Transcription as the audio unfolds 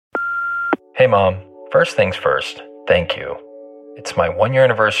Hey Mom, first things first, thank you. It's my 1-year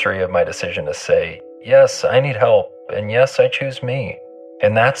anniversary of my decision to say, yes, I need help, and yes, I choose me.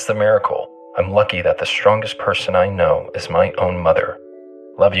 And that's the miracle. I'm lucky that the strongest person I know is my own mother.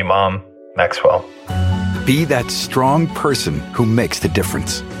 Love you, Mom. Maxwell. Be that strong person who makes the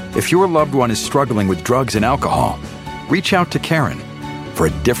difference. If your loved one is struggling with drugs and alcohol, reach out to Caron for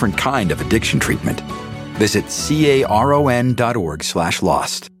a different kind of addiction treatment. Visit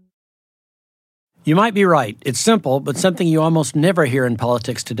caron.org/lost. You might be right. It's simple, but something you almost never hear in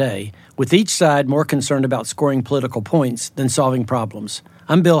politics today, with each side more concerned about scoring political points than solving problems.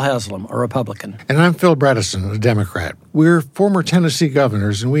 I'm Bill Haslam, a Republican. And I'm Phil Bredesen, a Democrat. We're former Tennessee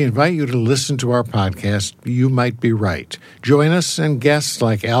governors, and we invite you to listen to our podcast, You Might Be Right. Join us and guests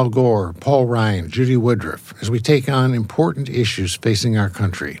like Al Gore, Paul Ryan, Judy Woodruff, as we take on important issues facing our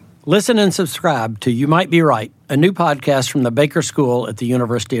country. Listen and subscribe to You Might Be Right, a new podcast from the Baker School at the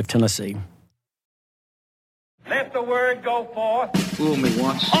University of Tennessee. Let the word go forth. Fool me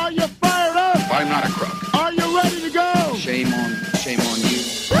once. Are you fired up? I'm not a crook. Are you ready to go? Shame on you.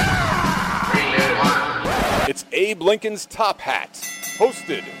 It's Abe Lincoln's Top Hat,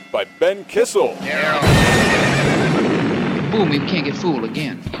 hosted by Ben Kissel. Fool me, we can't get fooled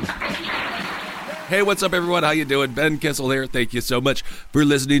again. Hey, what's up, everyone? How you doing? Ben Kissel here. Thank you so much for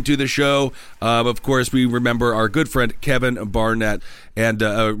listening to the show. Of course, we remember our good friend Kevin Barnett, and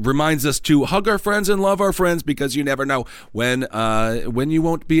reminds us to hug our friends and love our friends, because you never know when you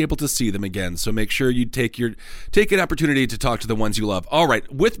won't be able to see them again. So make sure you take an opportunity to talk to the ones you love. All right,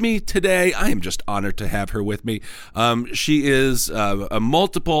 with me today, I am just honored to have her with me. She is a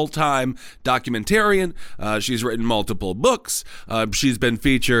multiple-time documentarian. She's written multiple books. She's been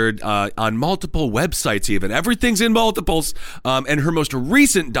featured on multiple websites even. Everything's in multiples. And her most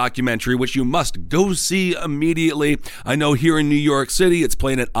recent documentary, which you must go see immediately. I know here in New York City, it's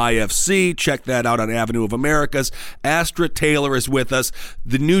playing at IFC. Check that out on Avenue of Americas. Astra Taylor is with us.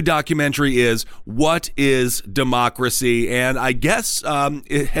 The new documentary is What is Democracy? And I guess,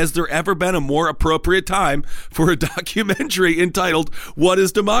 has there ever been a more appropriate time for a documentary entitled What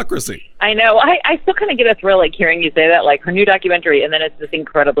is Democracy? I know. I still kind of get a thrill like hearing you say that, like her new documentary, and then it's this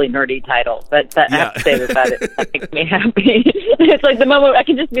incredibly nerdy title. But I have to say that makes me happy. It's like the moment I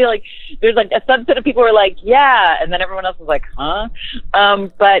can just be like, there's like a subset of people who are like, yeah, and then everyone else is like, huh?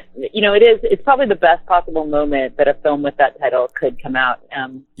 But you know, it's probably the best possible moment that a film with that title could come out.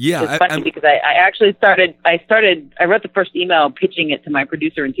 It's funny because I actually I wrote the first email pitching it to my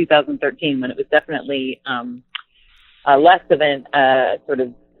producer in 2013 when it was definitely less of a sort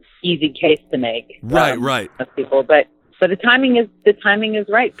of easy case to make. Right. Most people, but the timing is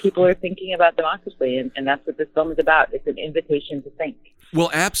right. People are thinking about democracy, and that's what this film is about. It's an invitation to think. Well,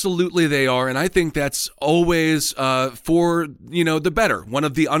 absolutely they are, and I think that's always for, the better. One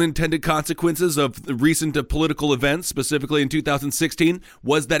of the unintended consequences of the recent political events, specifically in 2016,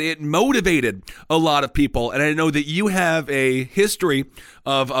 was that it motivated a lot of people, and I know that you have a history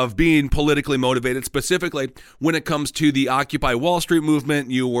of being politically motivated, specifically when it comes to the Occupy Wall Street movement.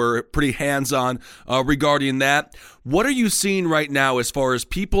 You were pretty hands-on regarding that. What are you seeing right now as far as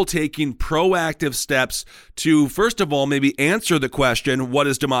people taking proactive steps to, first of all, maybe answer the question, what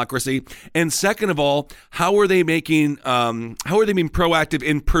is democracy? And second of all, how are they being proactive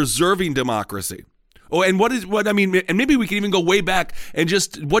in preserving democracy? Oh, and and maybe we can even go way back and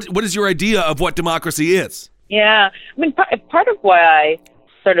just, what is your idea of what democracy is? Yeah, I mean, part of why I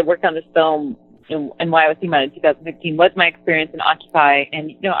started working on this film and why I was thinking about it in 2016 was my experience in Occupy.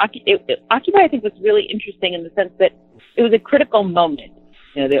 And, Occupy, I think, was really interesting in the sense that it was a critical moment.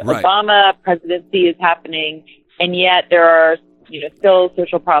 The Right. Obama presidency is happening, and yet there are, still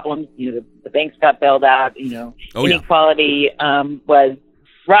social problems. The banks got bailed out, inequality was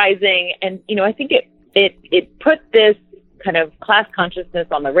rising. And, I think it put this kind of class consciousness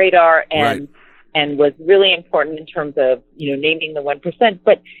on the radar and was really important in terms of, naming the 1%.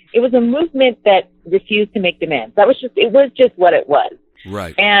 But it was a movement that refused to make demands. It was just what it was.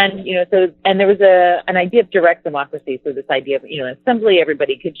 Right. And, and there was an idea of direct democracy. So this idea of, assembly,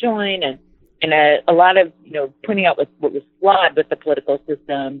 everybody could join, and a lot of, pointing out what was flawed with the political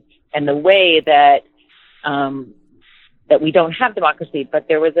system and the way that we don't have democracy. But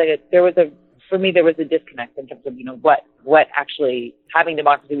for me, there was a disconnect in terms of, what actually having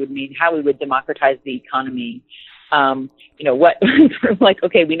democracy would mean, how we would democratize the economy. What like,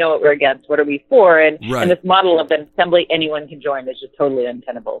 okay, we know what we're against. What are we for? And this model of an assembly anyone can join is just totally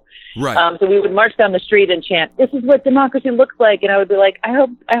untenable. Right. So we would march down the street and chant, "This is what democracy looks like," and I would be like, I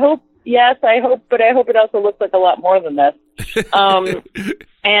hope, yes, I hope, but I hope it also looks like a lot more than this.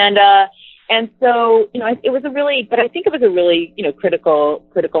 And so, it was but I think it was a really,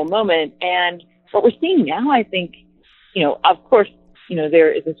 critical moment. And what we're seeing now, I think, of course,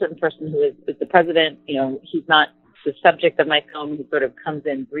 there is a certain person who is the president. He's not the subject of my film. He sort of comes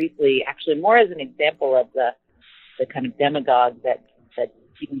in briefly, actually more as an example of the kind of demagogue that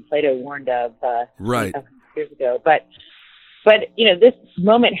even Plato warned of right. years ago. But this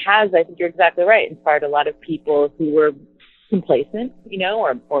moment has, I think you're exactly right, inspired a lot of people who were complacent,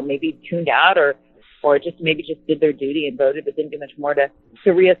 or maybe tuned out or just did their duty and voted, but didn't do much more to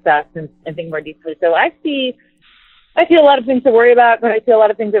reassess and think more deeply. So I see a lot of things to worry about, but I see a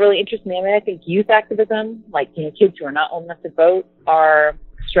lot of things that really interest me. I mean, I think youth activism, like, kids who are not old enough to vote, are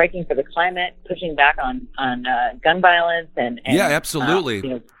striking for the climate, pushing back on gun violence and yeah,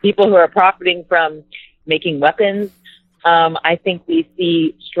 absolutely. People who are profiting from making weapons. I think we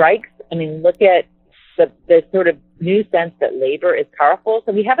see strikes. I mean, look at the sort of new sense that labor is powerful.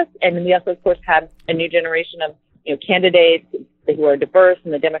 So we have and we also, of course, have a new generation of candidates who are diverse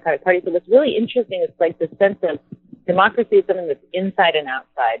in the Democratic Party. So what's really interesting is like the sense of democracy is something that's inside and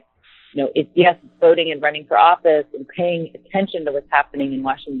outside. It's voting and running for office and paying attention to what's happening in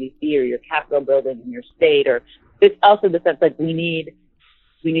Washington, D.C. or your Capitol building in your state, or it's also the sense like we need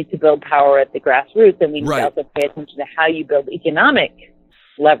to build power at the grassroots, and we need to also pay attention to how you build economic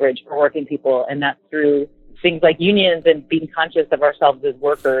leverage for working people, and that's through things like unions and being conscious of ourselves as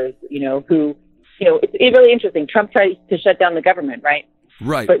workers, it's really interesting. Trump tried to shut down the government, right?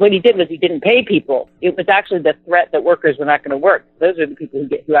 Right. But what he did was he didn't pay people. It was actually the threat that workers were not going to work. Those are the people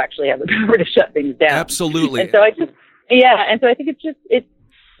who actually have the power to shut things down. Absolutely. And so I think it's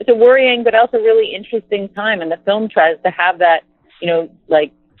a worrying but also really interesting time. And the film tries to have that,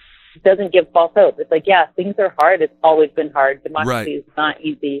 doesn't give false hope. It's like, yeah, things are hard. It's always been hard. Democracy is not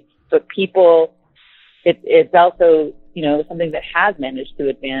easy. But people, it's also, something that has managed to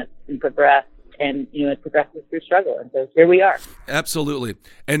advance and progress. And, it progresses through struggle. And so here we are. Absolutely.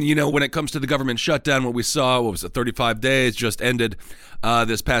 And, when it comes to the government shutdown, what we saw, 35 days just ended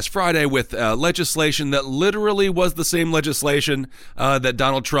this past Friday with legislation that literally was the same legislation that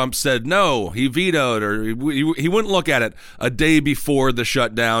Donald Trump said no, he vetoed, or he wouldn't look at it a day before the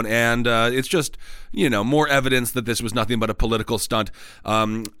shutdown. And it's just, more evidence that this was nothing but a political stunt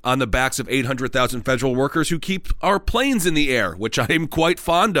on the backs of 800,000 federal workers who keep our planes in the air, which I'm quite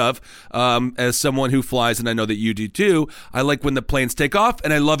fond of as someone who flies, and I know that you do too. I like when the planes take off,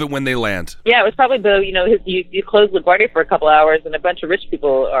 and I love it when they land. Yeah, it was probably you closed LaGuardia for a couple hours, and a bunch of rich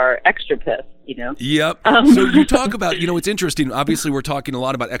people are extra pissed. Yep. So you talk about, it's interesting. Obviously, we're talking a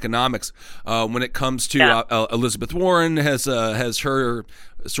lot about economics when it comes to Elizabeth Warren has her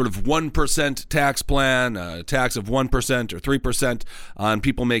sort of 1% tax plan, tax of 1% or 3% on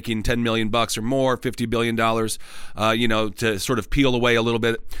people making $10 million or more, $50 billion, to sort of peel away a little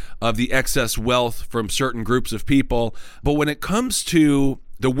bit of the excess wealth from certain groups of people. But when it comes to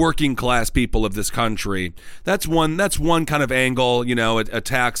the working class people of this country, that's one kind of angle, a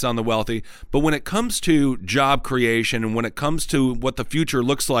tax on the wealthy. But when it comes to job creation and when it comes to what the future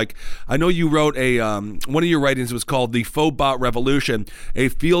looks like, I know you wrote one of your writings was called The Phobot Revolution, a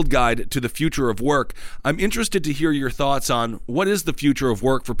field guide to the future of work. I'm interested to hear your thoughts on what is the future of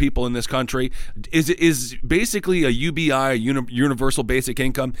work for people in this country. Is basically a UBI, a universal basic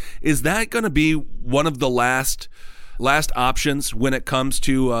income, is that going to be one of the last options when it comes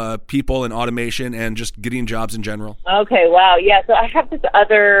to people and automation and just getting jobs in general? Okay, wow, yeah. So I have this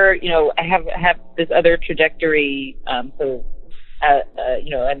other, I have this other trajectory. I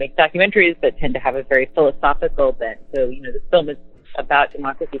make documentaries that tend to have a very philosophical bent. So, this film is about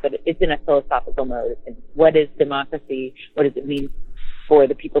democracy, but it's in a philosophical mode. And what is democracy? What does it mean for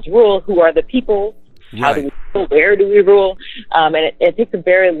the people to rule? Who are the people? How do we rule? Where do we rule? And it takes a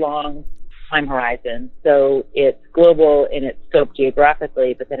very long time horizon. So it's global in its scope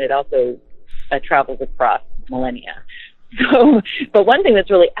geographically, but then it also travels across millennia. So, but one thing that's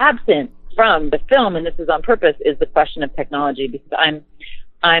really absent from the film, and this is on purpose, is the question of technology, because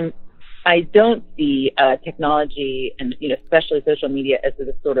I don't see technology and, especially social media as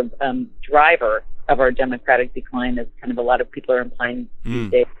the sort of driver of our democratic decline, as kind of a lot of people are implying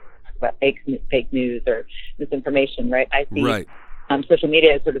these days about fake news or misinformation, right? I see social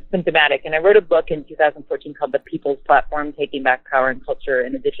media is sort of symptomatic. And I wrote a book in 2014 called The People's Platform, Taking Back Power and Culture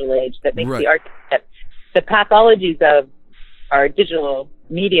in a Digital Age, that makes the argument that the pathologies of our digital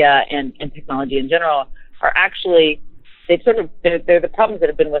media and technology in general are actually, they're the problems that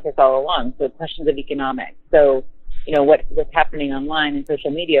have been with us all along. So questions of economics. So, what's happening online in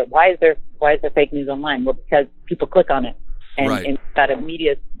social media? Why is there fake news online? Well, because people click on it. And it's got a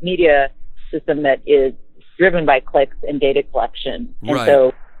media system that is driven by clicks and data collection. And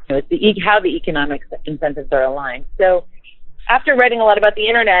so it's how the economic incentives are aligned. So after writing a lot about the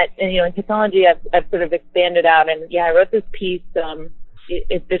internet and, in technology, I've sort of expanded out. And I wrote this piece.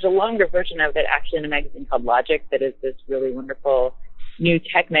 There's a longer version of it actually in a magazine called Logic that is this really wonderful new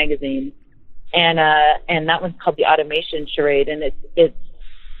tech magazine. And that one's called The Automation Charade. And it's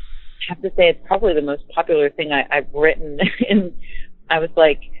I have to say, it's probably the most popular thing I've written. And I was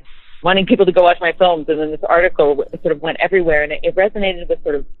like wanting people to go watch my films. And then this article sort of went everywhere. And it resonated with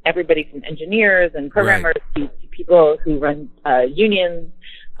sort of everybody from engineers and programmers to people who run unions,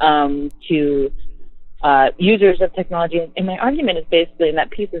 to users of technology. And my argument is basically in that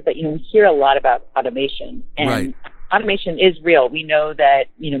piece is that, we hear a lot about automation. And automation is real. We know that,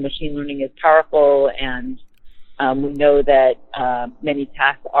 machine learning is powerful, and we know that many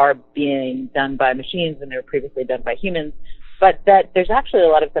tasks are being done by machines when they were previously done by humans, but that there's actually a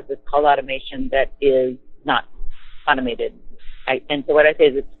lot of stuff that's called automation that is not automated. And so what I say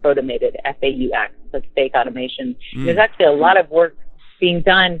is it's photomated, F-A-U-X, that's fake automation. There's actually a lot of work being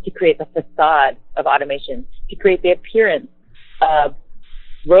done to create the facade of automation, to create the appearance of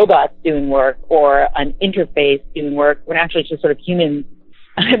robots doing work or an interface doing work when actually it's just sort of humans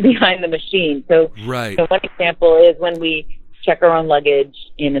behind the machine. So one example is when we check our own luggage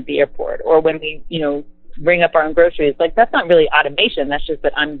in at the airport, or when we, bring up our own groceries. Like, that's not really automation. That's just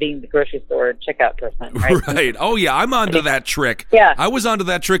that I'm being the grocery store checkout person, right? Right. Oh yeah, I'm onto that trick. Yeah. I was onto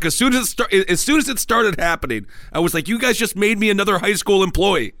that trick as soon as it started happening. I was like, you guys just made me another high school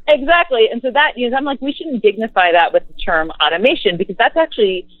employee. Exactly. And so that, I'm like, we shouldn't dignify that with the term automation, because that's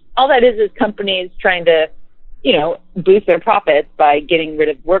actually all that is companies trying to, boost their profits by getting rid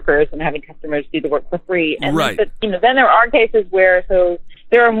of workers and having customers do the work for free. And then there are cases where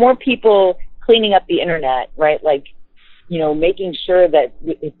there are more people cleaning up the internet, right? Like, making sure that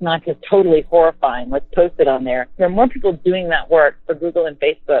it's not just totally horrifying. Let's post it on there. There are more people doing that work for Google and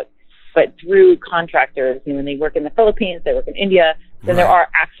Facebook, but through contractors. When they work in the Philippines, they work in India, then there are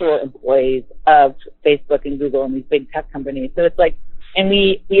actual employees of Facebook and Google and these big tech companies. So it's like, and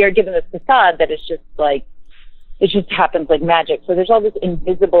we are given this facade that it's just like, it just happens like magic. So there's all this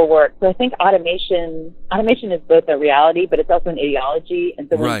invisible work. So I think automation is both a reality, but it's also an ideology. And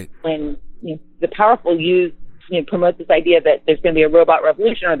so when the powerful promote this idea that there's going to be a robot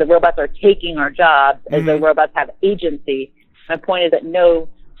revolution, or the robots are taking our jobs, as though robots have agency. My point is that no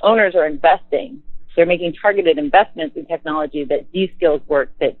owners are investing. They're making targeted investments in technology that de-skills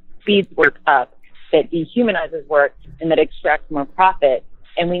work, that speeds work up, that dehumanizes work, and that extracts more profit.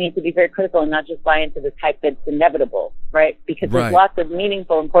 And we need to be very critical and not just buy into this hype that's inevitable, right? Because there's lots of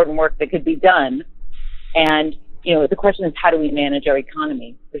meaningful, important work that could be done. And, the question is, how do we manage our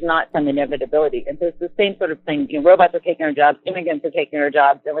economy? There's not some inevitability. And so it's the same sort of thing. Robots are taking our jobs, immigrants are taking our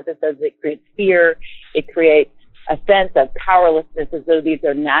jobs. And what this does is it creates fear. It creates a sense of powerlessness as though these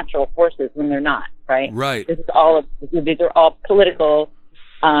are natural forces when they're not, right? Right. These are all political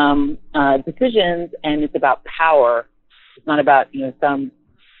decisions, and it's about power. It's not about,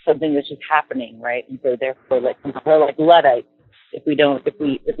 something that's just happening, right? And so therefore, we're like Luddites if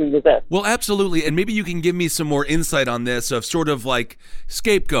we resist. Well, absolutely. And maybe you can give me some more insight on this of sort of like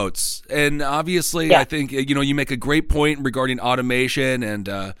scapegoats. And obviously, I think, you make a great point regarding automation, and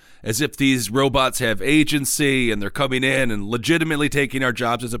as if these robots have agency and they're coming in and legitimately taking our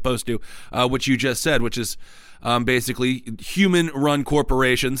jobs, as opposed to what you just said, which is basically human-run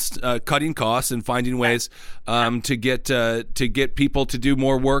corporations cutting costs and finding ways to get people to do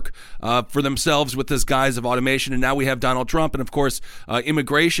more work for themselves with this guise of automation. And now we have Donald Trump, and of course,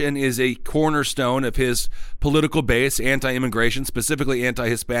 immigration is a cornerstone of his political base, anti-immigration, specifically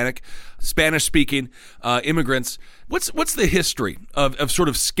anti-Hispanic, Spanish-speaking immigrants. What's the history of sort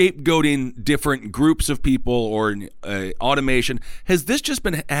of scapegoating different groups of people or automation? Has this just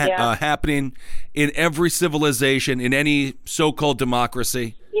been happening in every civilization, in any so-called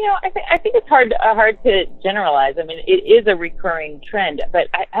democracy? I think it's hard to generalize. I mean, it is a recurring trend, but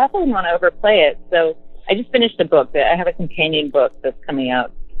I also don't want to overplay it. So I just finished a book. I have a companion book that's coming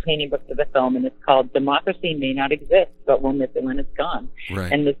out, companion book to the film, and it's called Democracy May Not Exist, but We'll Miss It When It's Gone.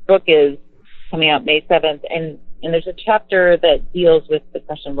 Right. And this book is coming out May 7th, and there's a chapter that deals with the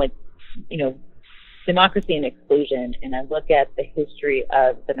question of, democracy and exclusion. And I look at the history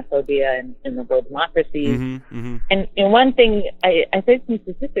of xenophobia in the world democracies. And one thing, I say some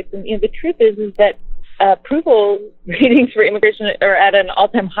statistics, and the truth is that approval ratings for immigration are at an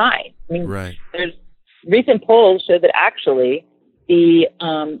all-time high. I mean, there's recent polls show that actually the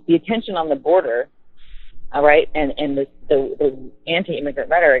attention on the border, all right, and the anti-immigrant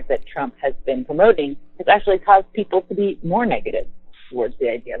rhetoric that Trump has been promoting has actually caused people to be more negative towards the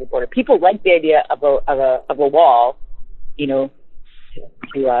idea of the border. People like the idea of a wall,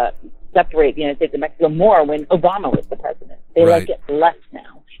 to separate the United States and Mexico more when Obama was the president. They Right. like it less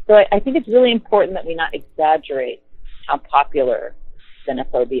now. So I think it's really important that we not exaggerate how popular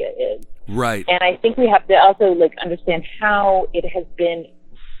xenophobia is. Right. And I think we have to also understand how it has been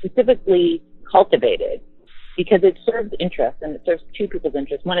specifically cultivated, because it serves interests, and it serves two people's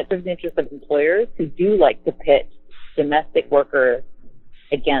interests. One, it serves the interests of employers who do like to pit domestic workers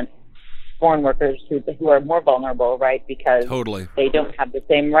against foreign workers who are more vulnerable, right? Because Totally. they don't have the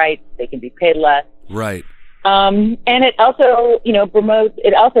same rights, they can be paid less. Right. And it also,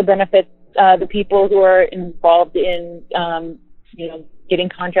 it also benefits the people who are involved in, getting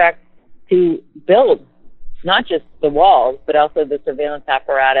contracts to build not just the walls, but also the surveillance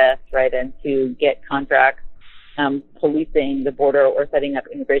apparatus, right? And to get contracts policing the border or setting up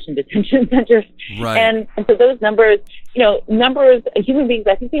immigration detention centers. Right. And so those numbers, human beings,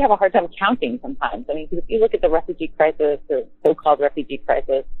 I think we have a hard time counting sometimes. I mean, if you look at the refugee crisis, or so-called refugee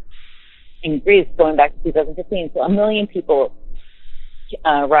crisis in Greece going back to 2015, so 1 million people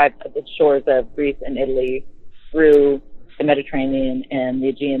arrived at the shores of Greece and Italy through the Mediterranean and the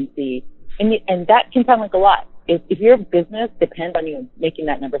Aegean Sea. And that can sound like a lot. If your business depends on you making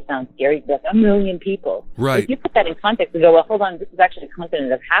that number sound scary, that's 1 million people. Right. If you put that in context and go, well, hold on, this is actually a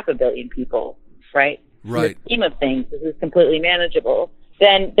continent of 500 million people, right? Right. In the scheme of things, this is completely manageable.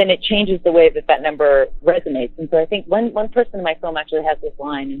 Then it changes the way that number resonates. And so I think one person in my film actually has this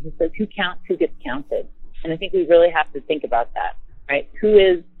line, and he says, who counts, who gets counted? And I think we really have to think about that, right? Who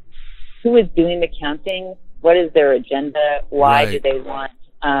is doing the counting? What is their agenda? Why Right.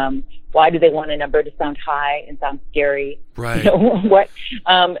 do they want a number to sound high and sound scary? Right. What?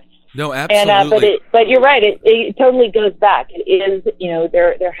 No, absolutely. But you're right. It totally goes back. It is,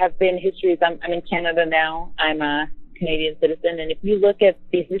 there have been histories. I'm in Canada now. I'm a Canadian citizen, and if you look at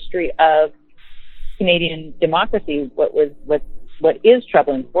the history of Canadian democracy, what is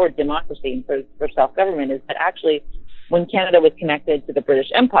troubling for democracy and for self-government is that actually, when Canada was connected to the British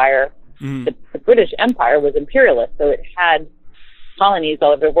Empire, the British Empire was imperialist, so it had colonies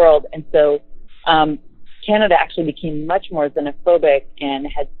all over the world, and so Canada actually became much more xenophobic and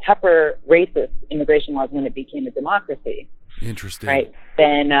had tougher racist immigration laws when it became a democracy. Interesting. Right.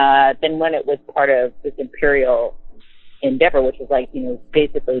 Than when it was part of this imperial endeavor, which was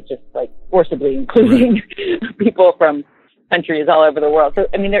basically just forcibly including people from countries all over the world. So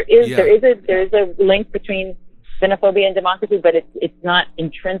I mean, there is a link between xenophobia and democracy, but it's not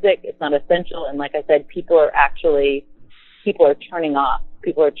intrinsic, it's not essential, and like I said, people are turning off,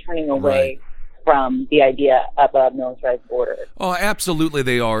 people are turning away from the idea of a militarized border. Oh, absolutely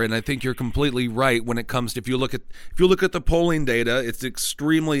they are, and I think you're completely right when it comes to if you look at the polling data, it's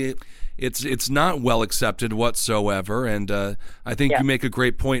extremely it's not well accepted whatsoever, and I think you make a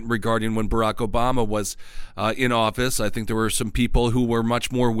great point regarding when Barack Obama was in office. I think there were some people who were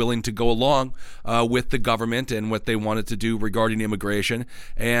much more willing to go along with the government and what they wanted to do regarding immigration,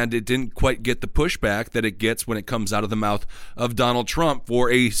 and it didn't quite get the pushback that it gets when it comes out of the mouth of Donald Trump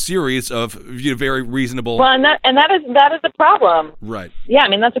for a series of very reasonable. Well, and that is a problem. Right. Yeah, I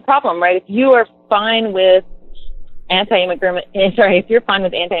mean that's a problem, right? If you are fine with if you're fine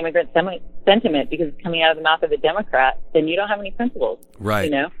with anti-immigrant sentiment because it's coming out of the mouth of a Democrat, then you don't have any principles.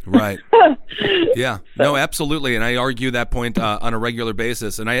 Right. Right. Yeah. No, absolutely. And I argue that point on a regular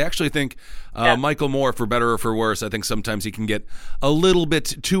basis. And I actually think Michael Moore, for better or for worse, I think sometimes he can get a little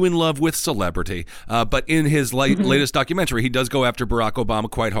bit too in love with celebrity. But in his latest documentary, he does go after Barack Obama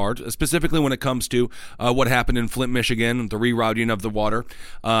quite hard, specifically when it comes to what happened in Flint, Michigan, the rerouting of the water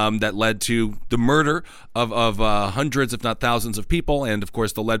that led to the murder of hundreds, if not thousands of people, and of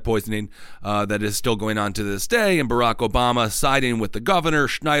course the lead poisoning that is still going on to this day, and Barack Obama siding with the governor,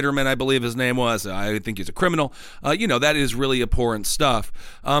 Schneiderman, I believe his name was. I think he's a criminal. That is really abhorrent stuff.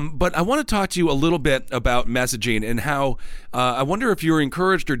 But I want to talk to you a little bit about messaging and how I wonder if you're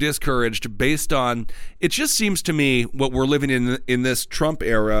encouraged or discouraged based on, it just seems to me what we're living in this Trump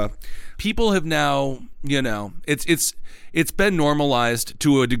era. People have now, it's been normalized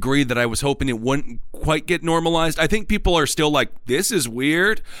to a degree that I was hoping it wouldn't quite get normalized. I think people are still like, this is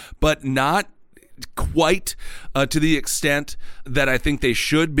weird, but not quite to the extent that I think they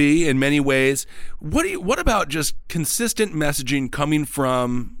should be in many ways. What about just consistent messaging coming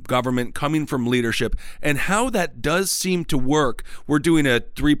from government, coming from leadership, and how that does seem to work? We're doing a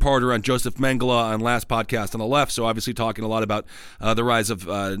 3-parter on Joseph Mengele on last podcast on the left, so obviously talking a lot about the rise of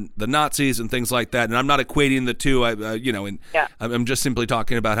the Nazis and things like that. And I'm not equating the two, I'm just simply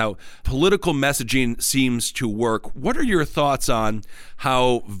talking about how political messaging seems to work. What are your thoughts on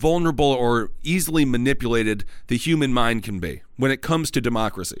how vulnerable or easily manipulated the human mind can be when it comes to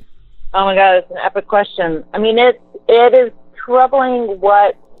democracy? Oh my God, it's an epic question. I mean, it is troubling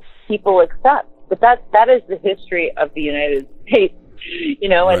what people accept. But that is the history of the United States, you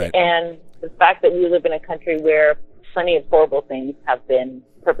know, and the fact that we live in a country where plenty of horrible things have been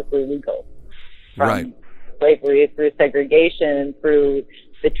perfectly legal. From slavery through segregation, through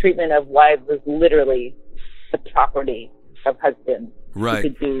the treatment of wives as literally the property of husbands who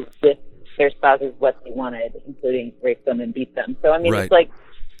could do with their spouses what they wanted, including rape them and beat them. So, I mean, it's like,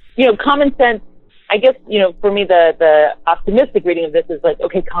 you know, common sense, I guess, you know, for me, the optimistic reading of this is like,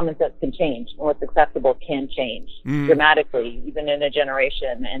 okay, common sense can change, and what's acceptable can change dramatically, even in a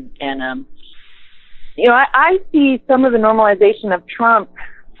generation. And you know, I see some of the normalization of Trump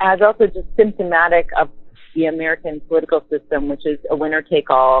as also just symptomatic of the American political system, which is a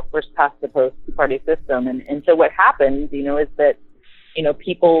winner-take-all, first-past-the-post two-party system. And so what happens, you know, is that, you know,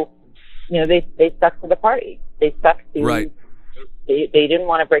 people, you know, they stuck to the party. They stuck to, they didn't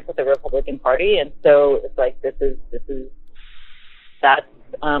want to break with the Republican Party. And so it's like, that's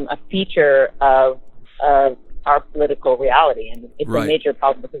a feature of our political reality. And it's a major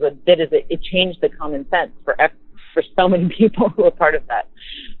problem because what it did is it changed the common sense for so many people who are part of that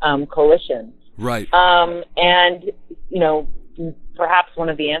coalition. Right. And, you know, perhaps one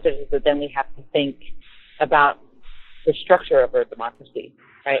of the answers is that then we have to think about the structure of our democracy,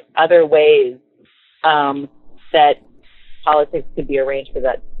 right? Other ways that politics could be arranged for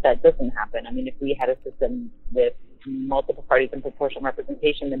that doesn't happen. I mean, if we had a system with multiple parties and proportional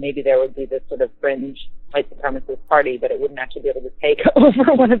representation, then maybe there would be this sort of fringe white supremacist party, but it wouldn't actually be able to take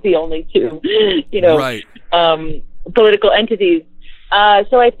over one of the only two, you know, political entities.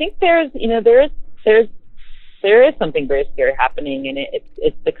 So I think there is something very scary happening, and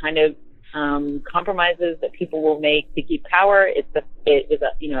it's the kind of compromises that people will make to keep power. It is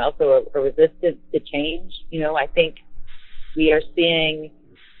you know, also a resistance to change. You know, I think we are seeing,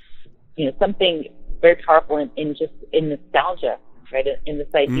 you know, something very powerful in nostalgia, right? In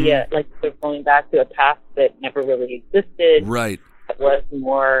this idea, like sort of going back to a past that never really existed, that was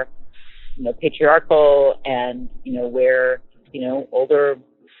more, you know, patriarchal, and, you know, where, you know, older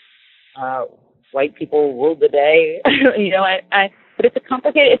white people ruled the day. You know, but it's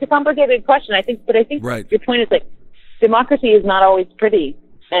a complicated question. I think your point is like, democracy is not always pretty,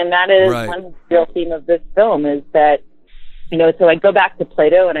 and that is one real theme of this film, is that, you know, so I go back to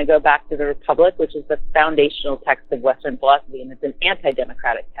Plato and I go back to the Republic, which is the foundational text of Western philosophy, and it's an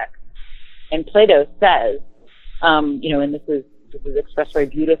anti-democratic text. And Plato says, you know, and this is expressed very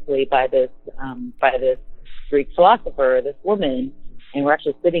beautifully by this Greek philosopher, this woman, and we're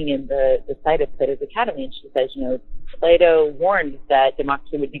actually sitting in the site of Plato's Academy, and she says, you know, Plato warned that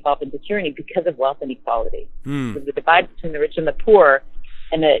democracy would develop into tyranny because of wealth inequality. So the divide between the rich and the poor,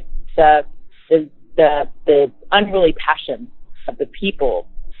 and that the unruly passion of the people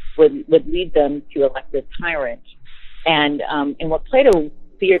would lead them to elect a tyrant. And what Plato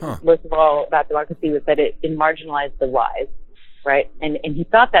feared most of all about democracy was that it marginalized the wise, right? And he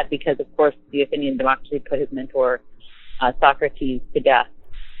thought that because, of course, the Athenian democracy put his mentor Socrates to death.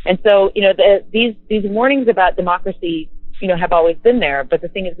 And so, you know, these warnings about democracy, you know, have always been there. But the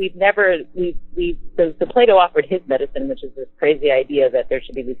thing is, so Plato offered his medicine, which is this crazy idea that there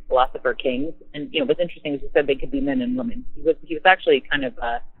should be these philosopher kings. And, you know, what's interesting is he said they could be men and women. He was actually kind of,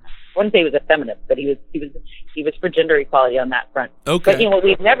 I wouldn't say he was a feminist, but he was for gender equality on that front. Okay. But, you know, what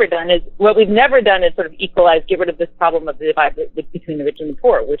we've never done is sort of equalize, get rid of this problem of the divide between the rich and the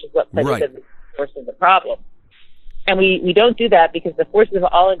poor, which is what Plato said was the source of the problem. And we don't do that because the forces of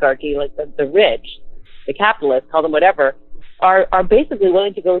oligarchy, like the rich, the capitalists, call them whatever, are basically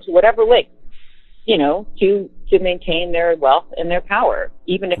willing to go to whatever length, you know, to maintain their wealth and their power,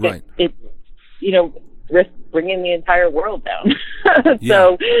 even if it you know, risks bringing the entire world down.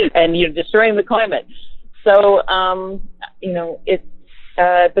 So, and you're destroying the climate. So, you know, it's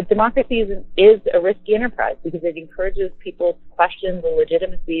but democracy is a risky enterprise because it encourages people to question the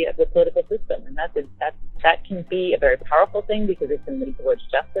legitimacy of the political system, and that can be a very powerful thing because it can lead towards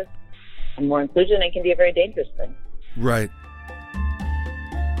justice and more inclusion, and can be a very dangerous thing. Right.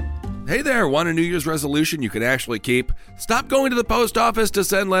 Hey there, want a New Year's resolution you can actually keep? Stop going to the post office to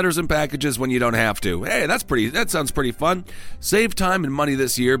send letters and packages when you don't have to. Hey, that sounds pretty fun. Save time and money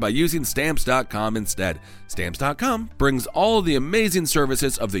this year by using Stamps.com instead. Stamps.com brings all of the amazing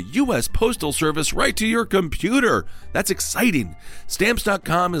services of the U.S. Postal Service right to your computer. That's exciting.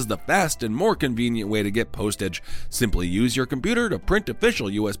 Stamps.com is the fast and more convenient way to get postage. Simply use your computer to print official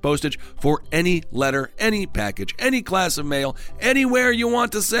U.S. postage for any letter, any package, any class of mail, anywhere you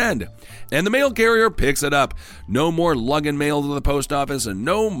want to send. And the mail carrier picks it up. No more lugging mail to the post office and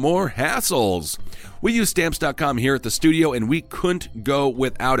no more hassles. We use Stamps.com here at the studio, and we couldn't go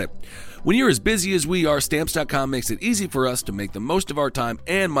without it. When you're as busy as we are, Stamps.com makes it easy for us to make the most of our time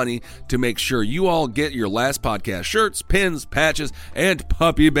and money to make sure you all get your last podcast shirts, pins, patches, and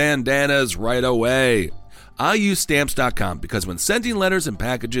puppy bandanas right away. I use Stamps.com because when sending letters and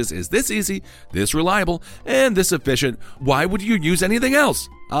packages is this easy, this reliable, and this efficient, why would you use anything else?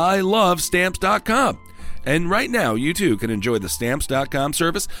 I love Stamps.com. And right now, you too can enjoy the Stamps.com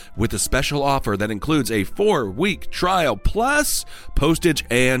service with a special offer that includes a 4-week trial plus postage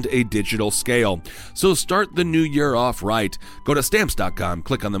and a digital scale. So start the new year off right. Go to Stamps.com,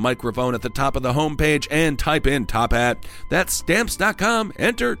 click on the microphone at the top of the homepage, and type in Top Hat. That's Stamps.com,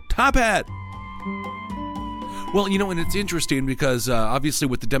 enter Top Hat. Well, and it's interesting because obviously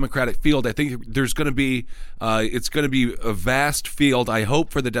with the Democratic field, I think there's going to be, it's going to be a vast field, I hope,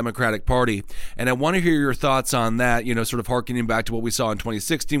 for the Democratic Party. And I want to hear your thoughts on that, sort of hearkening back to what we saw in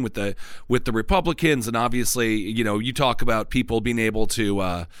 2016 with the Republicans. And obviously, you talk about people being able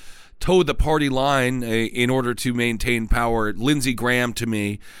to toe the party line in order to maintain power. Lindsey Graham, to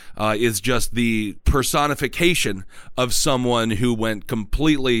me, is just the personification of someone who went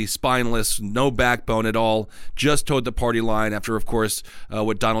completely spineless, no backbone at all, just towed the party line after, of course,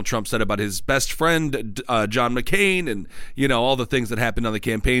 what Donald Trump said about his best friend, John McCain, and, all the things that happened on the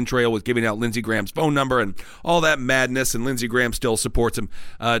campaign trail with giving out Lindsey Graham's phone number and all that madness, and Lindsey Graham still supports him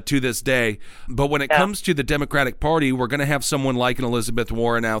to this day. But when it comes to the Democratic Party, we're going to have someone like an Elizabeth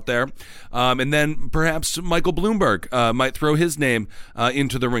Warren out there. And then perhaps Michael Bloomberg might throw his name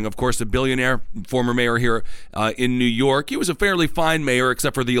into the ring. Of course, a billionaire, former mayor here in New York. He was a fairly fine mayor,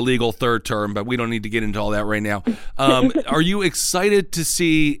 except for the illegal third term, but we don't need to get into all that right now. Are you excited to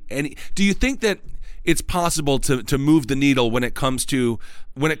see any? Do you think that it's possible to move the needle when it comes to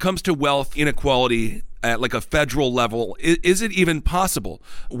wealth inequality at like a federal level? Is it even possible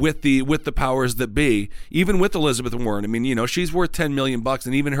with the powers that be, even with Elizabeth Warren? I mean, she's worth $10 million,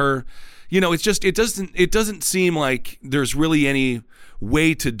 and even her, it's just it doesn't seem like there's really any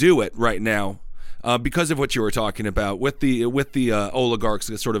way to do it right now because of what you were talking about with the oligarchs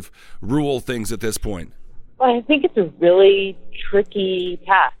that sort of rule things at this point. Well, I think it's a really tricky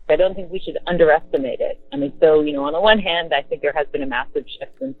task. I don't think we should underestimate it. I mean, so, on the one hand, I think there has been a massive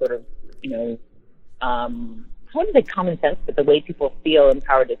shift in sort of, I wouldn't say common sense, but the way people feel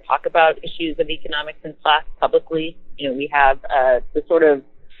empowered to talk about issues of economics and class publicly. We have the sort of,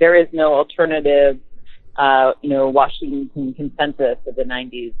 there is no alternative, Washington consensus of the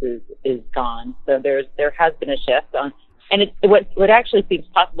 90s is gone. So there has been a shift on, and what actually seems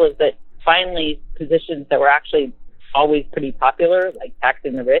possible is that finally positions that were actually always pretty popular, like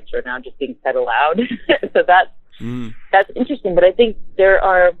taxing the rich, are now just being said aloud. So that's interesting. But I think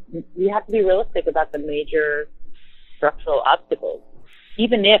we have to be realistic about the major structural obstacles.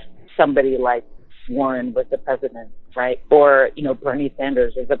 Even if somebody like Warren was the president, right, or Bernie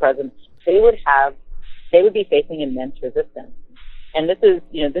Sanders was the president, they would be facing immense resistance. And this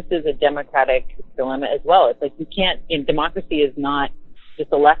is a democratic dilemma as well. It's like you can't. Democracy is not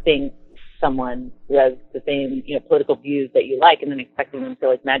just electing someone who has the same political views that you like and then expecting them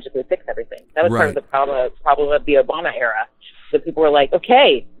to magically fix everything. That was part of the problem of the Obama era. So people were like,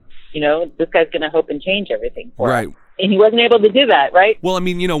 okay, this guy's going to hope and change everything for us. And he wasn't able to do that, right? Well, I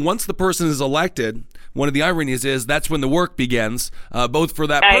mean, once the person is elected, one of the ironies is that's when the work begins, both for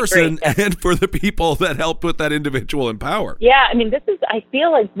that person and for the people that help put that individual in power. Yeah, I mean, I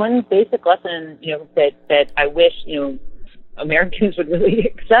feel like one basic lesson, that I wish, Americans would really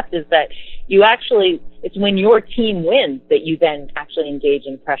accept is that it's when your team wins that you then actually engage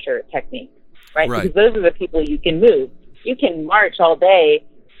in pressure techniques, right? Because those are the people you can move. You can march all day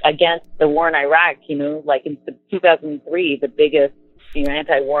against the war in Iraq, like in 2003, the biggest,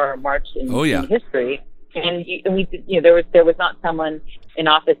 anti-war march in history. And there was not someone in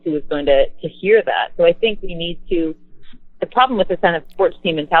office who was going to hear that. So I think we need to, the problem with the kind of sports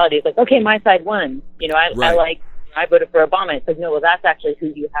team mentality is like, okay, my side won. I voted for Obama. It's like, no, well, that's actually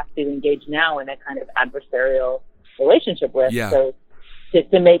who you have to engage now in a kind of adversarial relationship with. Yeah. So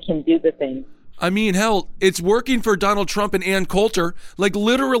to make him do the thing. I mean, hell, it's working for Donald Trump and Ann Coulter. Like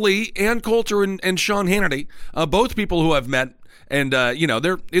literally, Ann Coulter and Sean Hannity, both people who I've met. And,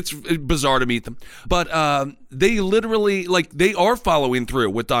 it's bizarre to meet them. But they literally, they are following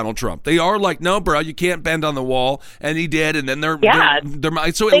through with Donald Trump. They are like, no, bro, you can't bend on the wall. And he did. And then they're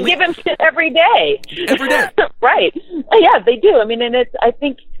so they give him shit every day. Every day. Right. Yeah, they do. I mean, and I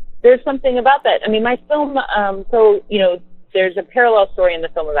think there's something about that. I mean, my film, there's a parallel story in the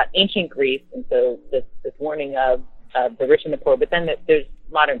film about ancient Greece. And so this warning of the rich and the poor. But then there's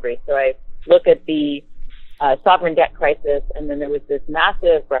modern Greece. So I look at the sovereign debt crisis, and then there was this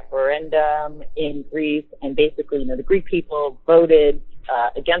massive referendum in Greece, and basically, the Greek people voted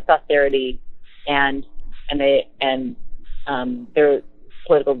against austerity, and their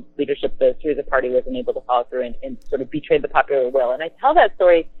political leadership through the party wasn't able to follow through and sort of betrayed the popular will. And I tell that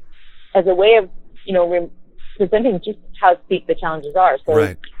story as a way of, presenting just how steep the challenges are. So,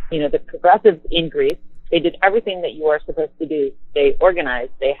 right. The progressives in Greece, they did everything that you are supposed to do. They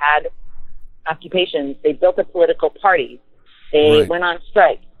organized, they had occupations, they built a political party, they went on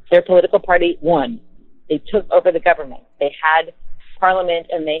strike. Their political party won. They took over the government. They had parliament,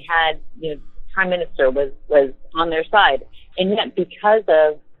 and they had, prime minister was on their side. And yet, because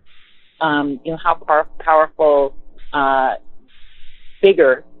of, how powerful,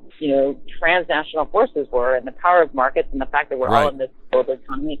 bigger, transnational forces were, and the power of markets, and the fact that we're all in this global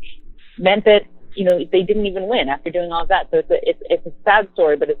economy, meant that, they didn't even win after doing all of that. So it's a sad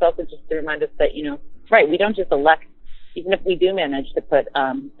story, but it's also just to remind us that, we don't just elect, even if we do manage to put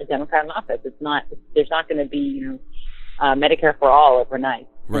a Democrat in office, there's not going to be, Medicare for all overnight.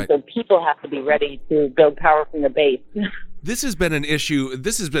 Right. And so people have to be ready to build power from the base. This has been an issue.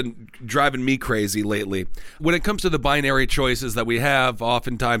 This has been driving me crazy lately. When it comes to the binary choices that we have,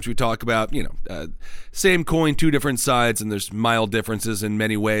 oftentimes we talk about, same coin, two different sides, and there's mild differences in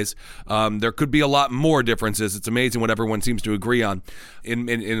many ways. There could be a lot more differences. It's amazing what everyone seems to agree on in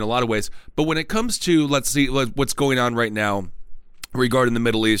a lot of ways. But when it comes to, let's see what's going on right now regarding the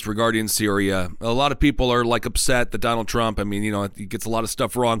Middle East, regarding Syria, a lot of people are upset that Donald Trump, he gets a lot of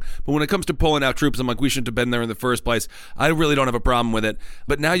stuff wrong. But when it comes to pulling out troops, I'm like, we shouldn't have been there in the first place. I really don't have a problem with it.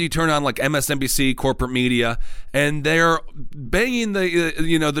 But now you turn on MSNBC, corporate media, and they're banging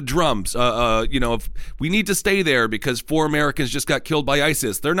the drums. We need to stay there because 4 Americans just got killed by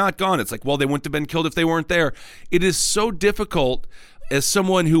ISIS. They're not gone. It's like, well, they wouldn't have been killed if they weren't there. It is so difficult as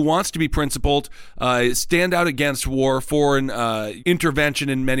someone who wants to be principled, stand out against war, foreign intervention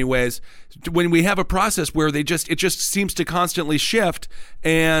in many ways, when we have a process where it just seems to constantly shift,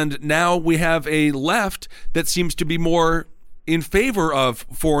 and now we have a left that seems to be more in favor of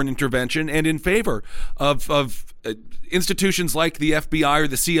foreign intervention and in favor of institutions like the FBI or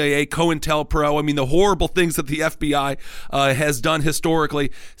the CIA, COINTELPRO, the horrible things that the FBI has done historically.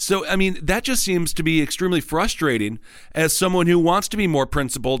 So, that just seems to be extremely frustrating as someone who wants to be more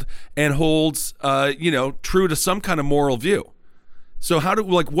principled and holds, true to some kind of moral view. So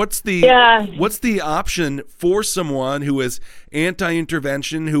what's the option for someone who is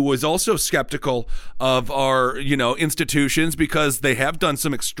anti-intervention, who is also skeptical of our, institutions because they have done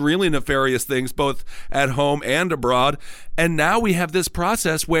some extremely nefarious things both at home and abroad. And now we have this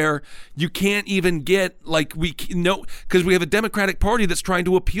process where you can't even get because we have a Democratic Party that's trying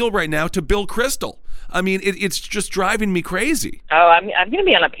to appeal right now to Bill Kristol. It's just driving me crazy. Oh, I'm going to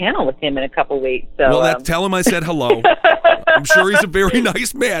be on a panel with him in a couple of weeks. So, well, tell him I said hello. I'm sure he's a very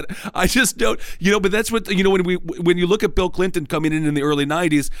nice man. I just don't, but that's what, when you look at Bill Clinton coming in the early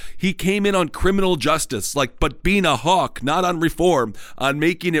 90s, he came in on criminal justice, but being a hawk, not on reform, on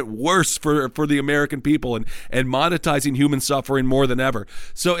making it worse for the American people and monetizing human suffering more than ever.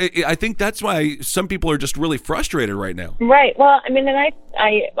 So I think that's why some people are just really frustrated right now. Right. Well, I don't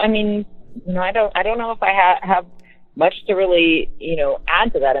know if I have much to really,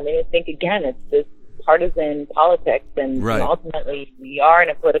 add to that. I think, again, it's this partisan politics, and ultimately we are in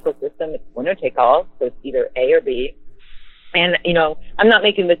a political system. It's winner take all, so it's either A or B. And, I'm not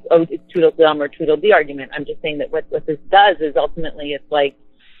making this, it's Tweedledum or Tweedledee argument. I'm just saying that what this does is ultimately it's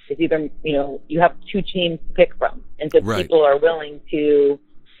either, you have two teams to pick from. And so people are willing to,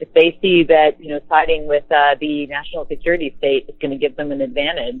 if they see that, siding with the national security state is going to give them an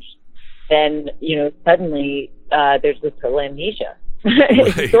advantage, then, suddenly there's this total amnesia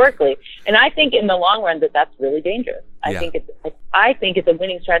historically. And I think in the long run that's really dangerous. I think it's a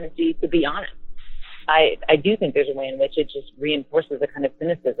winning strategy, to be honest. I do think there's a way in which it just reinforces a kind of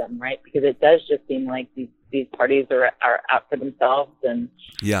cynicism, right? Because it does just seem like these parties are out for themselves, and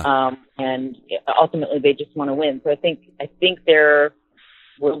ultimately they just want to win. So I think there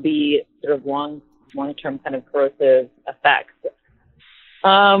will be sort of long-term kind of corrosive effects.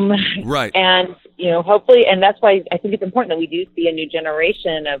 And, hopefully, and that's why I think it's important that we do see a new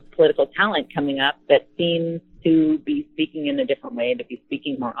generation of political talent coming up that seems to be speaking in a different way, to be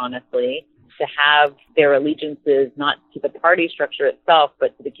speaking more honestly, to have their allegiances not to the party structure itself,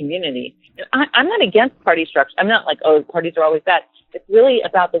 but to the community. I'm not against party structure. I'm not like, parties are always bad. It's really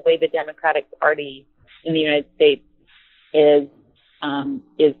about the way the Democratic Party in the United States is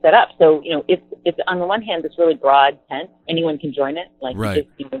set up. So, it's on the one hand, this really broad tent. Anyone can join it.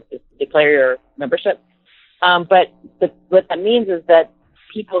 Just declare your membership. But what that means is that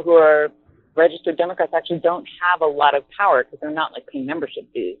people who are registered Democrats actually don't have a lot of power because they're not like paying membership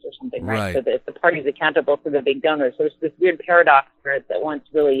dues or something, right? So the party's accountable for the big donors. So it's this weird paradox where it's at once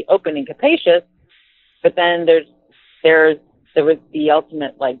really open and capacious, but then there was the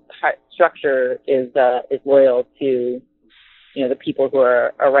ultimate like structure is loyal to, the people who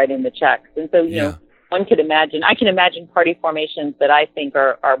are writing the checks. And so, you know, I can imagine party formations that I think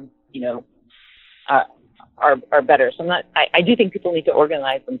are better. So I do think people need to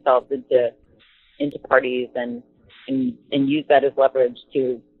organize themselves into parties and use that as leverage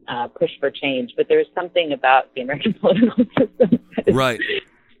to push for change. But there's something about the American political system that is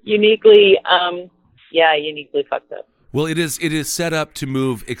uniquely fucked up. Well, it is set up to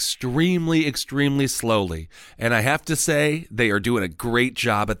move extremely, extremely slowly. And I have to say, they are doing a great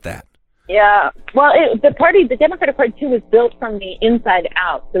job at that. Yeah. Well, the Democratic Party, too, was built from the inside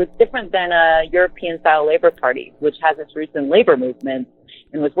out. So it's different than a European-style labor party, which has its roots in labor movements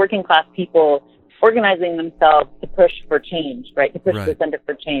and was working-class people organizing themselves to push for change, right, to push the center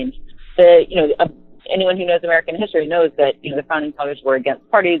for change. Anyone who knows American history knows that, the founding fathers were against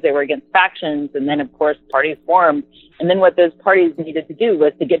parties, they were against factions, and then, of course, parties formed. And then what those parties needed to do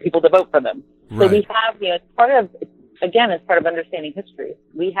was to get people to vote for them. Right. So we have, it's part of understanding history.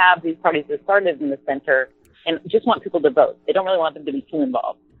 We have these parties that started in the center and just want people to vote. They don't really want them to be too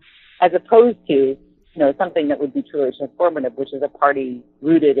involved, as opposed to, something that would be truly transformative, which is a party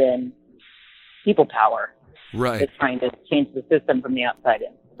rooted in people power. Right. That's trying to change the system from the outside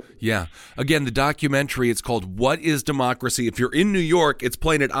in. Yeah. Again, the documentary, it's called What is Democracy? If you're in New York, it's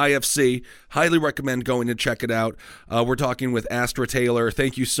playing at IFC. Highly recommend going to check it out. We're talking with Astra Taylor.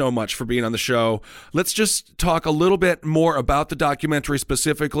 Thank you so much for being on the show. Let's just talk a little bit more about the documentary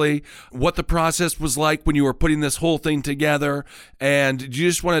specifically, what the process was like when you were putting this whole thing together. And do you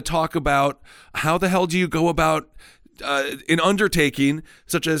just want to talk about how the hell do you go about an undertaking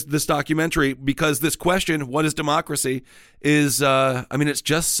such as this documentary, because this question, what is democracy, is, it's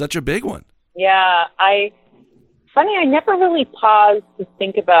just such a big one. Yeah, I never really paused to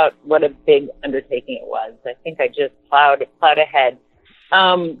think about what a big undertaking it was. I think I just plowed ahead.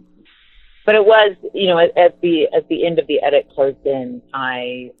 But it was, at the end of the edit closed in,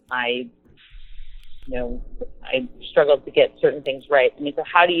 I struggled to get certain things right.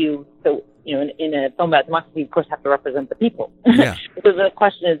 In a film about democracy, of course, have to represent the people. Yeah. So the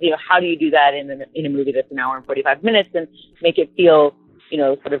question is, how do you do that in a movie that's an hour and 45 minutes and make it feel,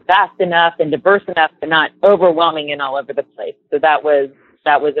 sort of vast enough and diverse enough, but not overwhelming and all over the place. So that was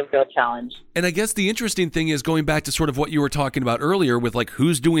a real challenge. And I guess the interesting thing is going back to sort of what you were talking about earlier with like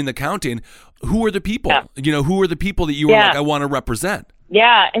who's doing the counting, who are the people? Yeah. Who are the people that you were like, I want to represent?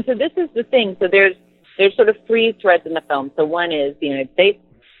 Yeah, and so this is the thing. So there's sort of three threads in the film. So one is the United States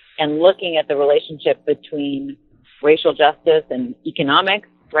and looking at the relationship between racial justice and economics,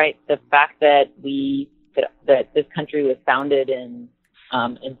 right? The fact that that this country was founded in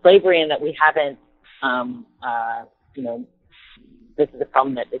slavery and that we haven't, this is a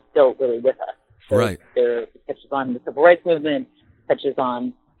problem that is still really with us. So right. It touches on the civil rights movement, touches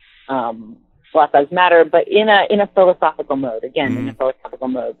on Black Lives Matter, but in a philosophical mode. Again, in a philosophical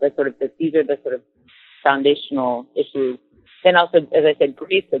mode. These are the sort of foundational issues. Then also, as I said,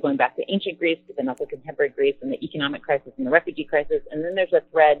 Greece, so going back to ancient Greece, but then also contemporary Greece and the economic crisis and the refugee crisis. And then there's a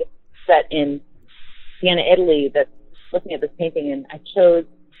thread set in Siena, Italy, that's looking at this painting. And I chose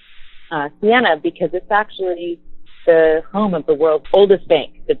Siena because it's actually the home of the world's oldest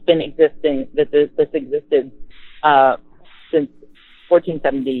bank that's been existing, that's existed since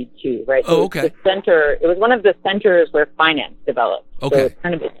 1472, right? Oh, okay. It was one of the centers where finance developed. Okay. So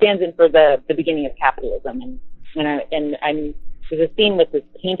it stands in for the beginning of capitalism. And there's a theme with this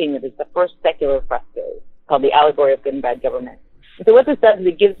painting that is the first secular fresco called The Allegory of Good and Bad Government. And so what this does is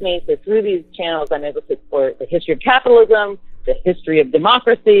it gives me, so through these channels, I'm able to explore the history of capitalism, the history of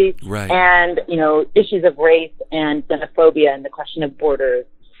democracy, right. and, issues of race and xenophobia and the question of borders.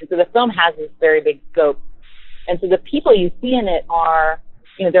 And so the film has this very big scope. And so the people you see in it are,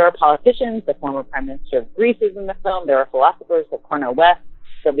 there are politicians. The former Prime Minister of Greece is in the film. There are philosophers like Cornel West,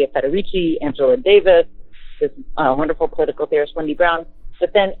 Sylvia Federici, Angela Davis, this wonderful political theorist, Wendy Brown.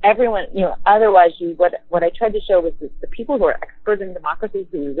 But then everyone, otherwise, what I tried to show was that the people who are experts in democracy,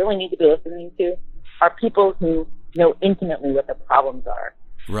 who we really need to be listening to, are people who know intimately what the problems are.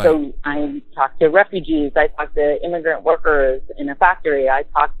 Right. So I talked to refugees, I talked to immigrant workers in a factory, I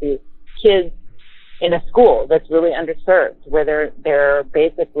talked to kids in a school that's really underserved, where they're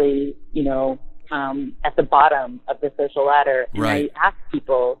basically, at the bottom of the social ladder. And right.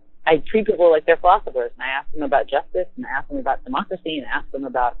 I treat people like they're philosophers, and I ask them about justice, and I ask them about democracy, and I ask them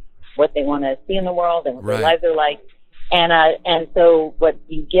about what they want to see in the world and what right. their lives are like. And so what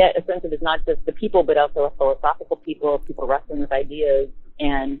you get a sense of is not just the people, but also a philosophical people wrestling with ideas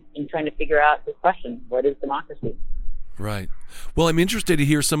and trying to figure out this question: what is democracy? Right. Well, I'm interested to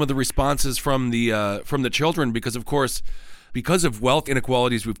hear some of the responses from the children, because of course, because of wealth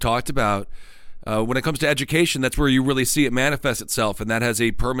inequalities we've talked about. When it comes to education, that's where you really see it manifest itself, and that has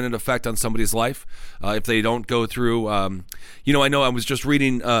a permanent effect on somebody's life if they don't go through. I know I was just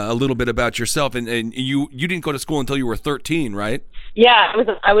reading a little bit about yourself, and you didn't go to school until you were 13, right? Yeah,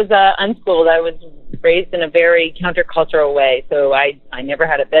 I was unschooled. I was raised in a very countercultural way, so I never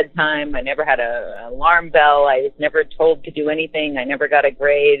had a bedtime. I never had an alarm bell. I was never told to do anything. I never got a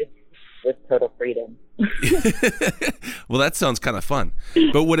grade. With total freedom. Well, that sounds kind of fun.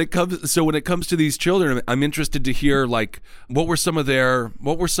 But when it comes to these children, I'm interested to hear, like, what were some of their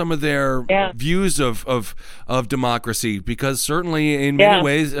views of democracy? Because certainly in many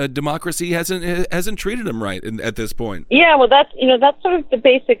ways, democracy hasn't treated them right at this point. Yeah, well, that's sort of the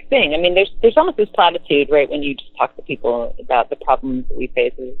basic thing. I mean, there's almost this platitude, right, when you just talk to people about the problems that we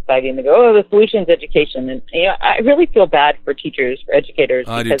face as a society, and they go, "Oh, the solution's education." And I really feel bad for teachers, for educators,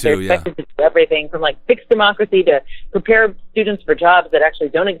 because they're expected to do everything from like fix democracy to prepare students for jobs that actually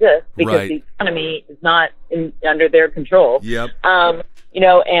don't exist because the economy is not under their control. Yep. And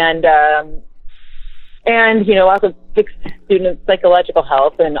also fix students' psychological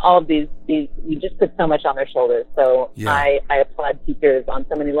health and all of these we just put so much on their shoulders. So I applaud teachers on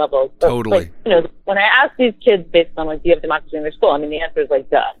so many levels. But, totally. When I ask these kids based on like, do you have democracy in their school? I mean, the answer is like,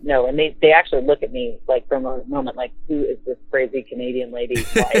 duh, no. And they actually look at me like for a moment like, who is this crazy Canadian lady?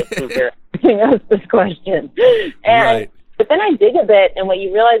 Why is she here asking us this question? But then I dig a bit, and what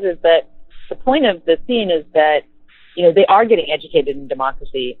you realize is that the point of the scene is that they are getting educated in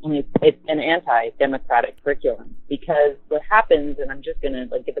democracy, and it's an anti-democratic curriculum. Because what happens, and I'm just going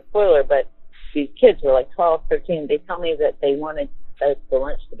to give a spoiler, but these kids who are like 12, 13, they tell me that they wanted the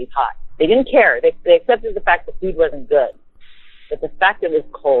lunch to be hot. They didn't care. They accepted the fact the food wasn't good, but the fact it was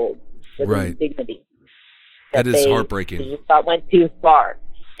cold was an indignity. That is heartbreaking. They just thought went too far,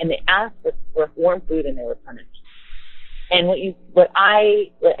 and they asked for warm food, and they were punished. And what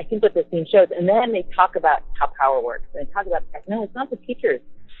I think what this scene shows, and then they talk about how power works. And they talk about, no, it's not the teachers.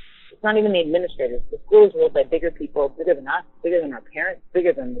 It's not even the administrators. The school is ruled by bigger people, bigger than us, bigger than our parents,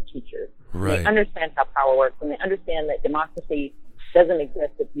 bigger than the teachers. Right. They understand how power works, and they understand that democracy doesn't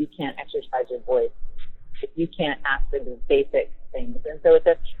exist if you can't exercise your voice, if you can't ask for these basic things. And so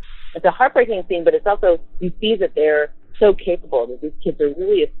it's a heartbreaking scene, but it's also, you see that they're so capable, that these kids are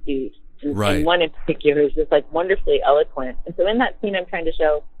really astute. And one in particular is just wonderfully eloquent. And so in that scene, I'm trying to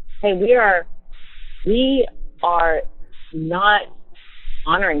show, hey, we are not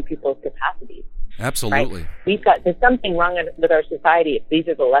honoring people's capacities. Absolutely. Right? There's something wrong with our society if these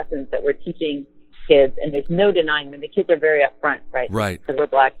are the lessons that we're teaching kids, and there's no denying them. The kids are very upfront, right? Right. Because we're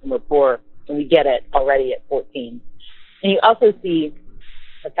black and we're poor, and we get it already at 14. And you also see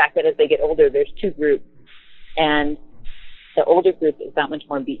the fact that as they get older, there's two groups, and the older group is that much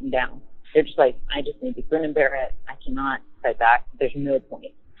more beaten down. They're just like, I just need to grin and bear it. I cannot fight back. There's no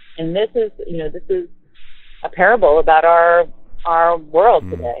point. And this is a parable about our world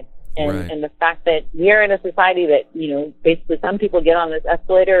today. And the fact that we are in a society that, basically some people get on this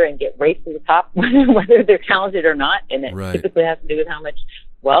escalator and get raced to the top, whether they're talented or not. And it typically has to do with how much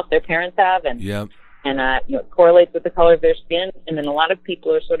wealth their parents have. And, it correlates with the color of their skin. And then a lot of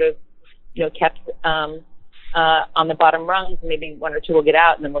people are sort of, kept, on the bottom rungs. Maybe one or two will get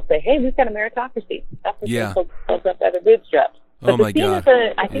out, and then we'll say, "Hey, we've got a meritocracy." That's what pulls up by the bootstraps. But the scene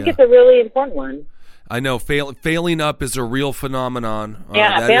is I think it's a really important one. I know failing up is a real phenomenon.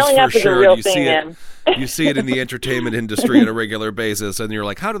 Failing up is a real thing, man. You see it in the entertainment industry on a regular basis, and you're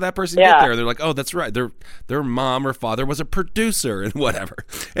like, how did that person get there? And they're like, oh, that's right. Their mom or father was a producer and whatever.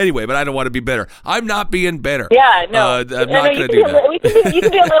 Anyway, but I don't want to be bitter. I'm not being bitter. Yeah, no. I'm not going to do that. You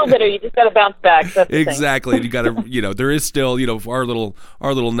can be a little bitter. You just got to bounce back. That's exactly. You got to, there is still, our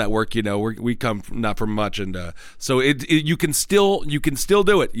little network, we come not from much. And so you can still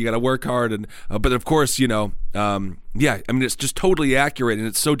do it. You got to work hard. And but of course, it's just totally accurate, and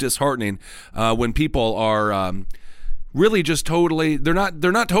it's so disheartening when people are really just totally they're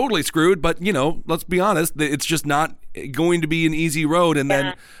not totally screwed, but let's be honest, it's just not going to be an easy road. And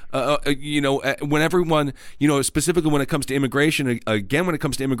then when everyone, specifically when it comes to immigration,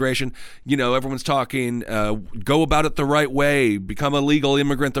 everyone's talking, go about it the right way, become a legal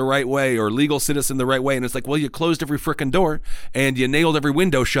immigrant the right way, or legal citizen the right way. And it's like, well, you closed every frickin' door and you nailed every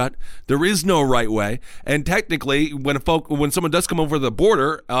window shut. There is no right way. And technically, when someone does come over the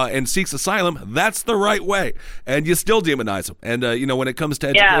border and seeks asylum, that's the right way. And you still demonize them. And when it comes to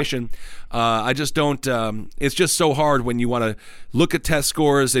education, I just don't. It's just so hard when you want to look at test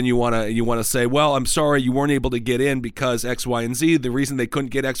scores and you want to say, well, I'm sorry you weren't able to get in because X, Y, and Z. The reason they couldn't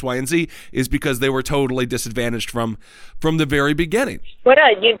get X, Y, and Z is because they were totally disadvantaged from the very beginning. What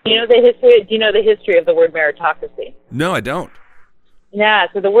you know the history? Do you know the history of the word meritocracy? No, I don't. Yeah,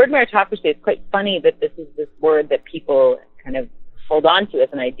 so the word meritocracy, it's quite funny that this is this word that people kind of hold on to as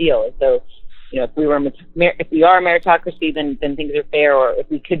an ideal. So, you know, if we are a meritocracy, then things are fair, or if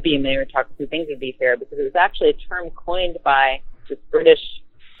we could be a meritocracy, things would be fair, because it was actually a term coined by this British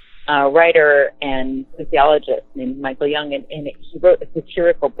writer and sociologist named Michael Young, and he wrote a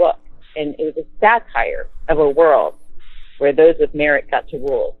satirical book, and it was a satire of a world where those with merit got to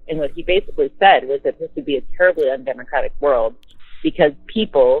rule. And what he basically said was that this would be a terribly undemocratic world, because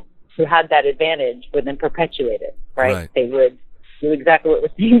people who had that advantage would then perpetuate it, right? They would do exactly what we're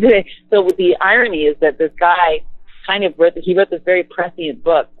seeing today. So the irony is that this guy kind of wrote this very prescient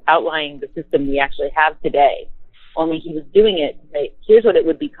book outlining the system we actually have today, only he was doing it to say, here's what it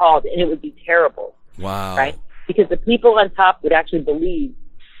would be called, and it would be terrible. Wow. Right? Because the people on top would actually believe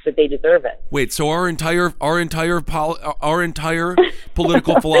that they deserve it. Wait, so our entire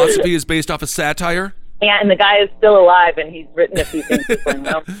political philosophy is based off of satire? Yeah, and the guy is still alive, and he's written a few things. Going,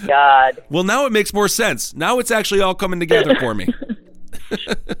 oh my God. Well, now it makes more sense. Now it's actually all coming together for me.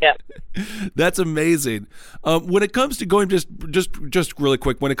 Yeah. That's amazing. When it comes to going, just really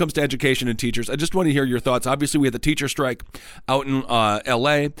quick, when it comes to education and teachers, I just want to hear your thoughts. Obviously, we had the teacher strike out in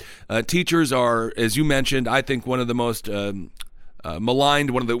L.A. Teachers are, as you mentioned, I think one of the most maligned,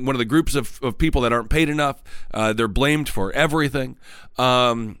 one of the groups of people that aren't paid enough. They're blamed for everything.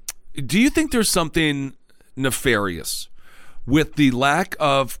 Do you think there's something nefarious with the lack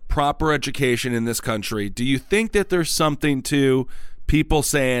of proper education in this country? Do you think that there's something to people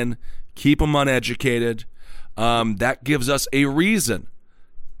saying, keep them uneducated, that gives us a reason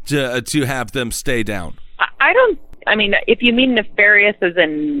to have them stay down? I mean, if you mean nefarious as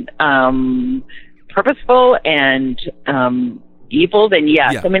in purposeful and evil, then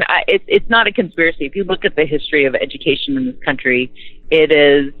yes. Yeah. I mean, it's not a conspiracy. If you look at the history of education in this country, it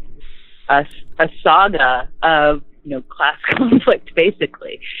is a saga of, you know, class conflict,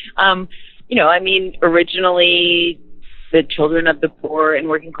 basically. You know, I mean, originally the children of the poor and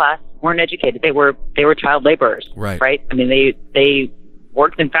working class weren't educated. They were child laborers, right? I mean, they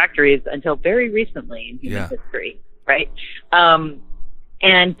worked in factories until very recently in human history, right? And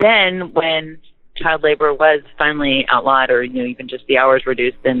then when child labor was finally outlawed, or, you know, even just the hours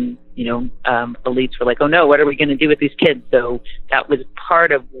reduced, then, you know, elites were like, oh no, what are we going to do with these kids? So that was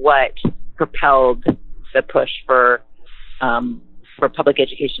part of what propelled the push for public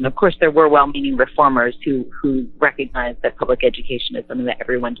education. Of course, there were well-meaning reformers who recognized that public education is something that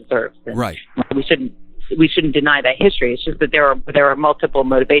everyone deserves. And right. We shouldn't deny that history. It's just that there are multiple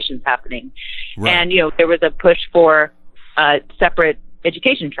motivations happening. Right. And, you know, there was a push for a separate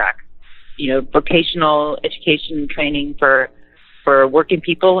education track, you know, vocational education training for working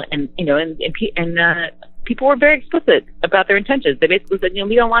people, and, you know, and people were very explicit about their intentions. They basically said, you know,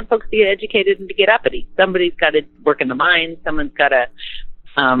 we don't want folks to get educated and to get uppity. Somebody's got to work in the mines. Someone's got to,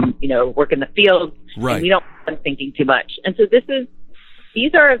 you know, work in the fields. Right. And we don't want them thinking too much. And so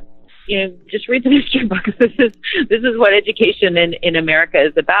these are, you know, just read the history books. This is what education in America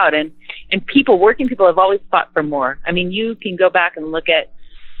is about. And working people have always fought for more. I mean, you can go back and look at,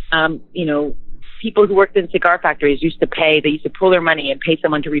 you know, people who worked in cigar factories used to pull their money and pay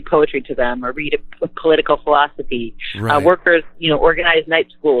someone to read poetry to them or read a political philosophy. Right. Workers, you know, organized night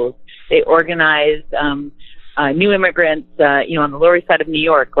schools. They organized new immigrants, you know, on the Lower East Side of New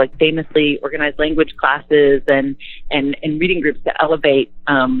York, like famously organized language classes and reading groups to elevate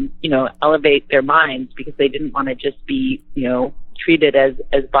their minds, because they didn't want to just be, you know, treated as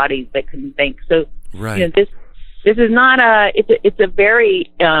bodies that couldn't think. So, right. You know, this is not it's a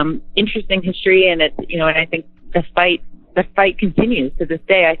very interesting history, and it's, you know, and I think the fight continues to this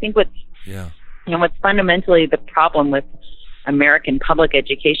day. I think what's fundamentally the problem with American public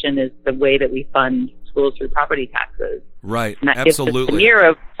education is the way that we fund schools through property taxes. Right. And that Absolutely. gives us a veneer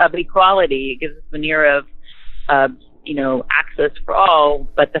of equality. It gives us a veneer of you know, access for all.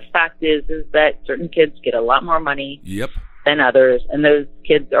 But the fact is that certain kids get a lot more money. Yep. Than others, and those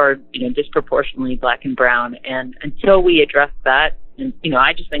kids are, you know, disproportionately black and brown. And until we address that, and, you know,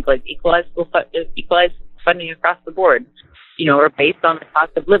 I just think like equalized funding across the board, or based on the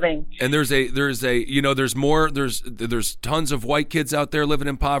cost of living. And there's tons of white kids out there living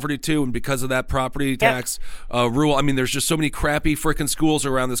in poverty too, and because of that property tax rule, I mean, there's just so many crappy frickin' schools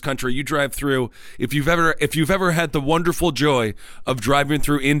around this country. You drive through, if you've ever had the wonderful joy of driving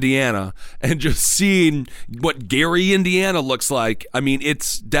through Indiana and just seeing what Gary, Indiana looks like, I mean,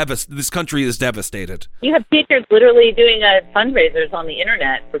 this country is devastated. You have teachers literally doing fundraisers on the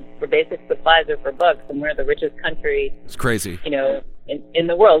internet for basic supplies or for books, and we're the richest country. It's crazy. In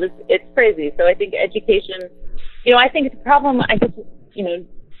the world. It's crazy. So I think education, I think it's a problem. I guess,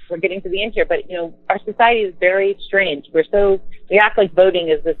 we're getting to the end here, but, our society is very strange. We act like voting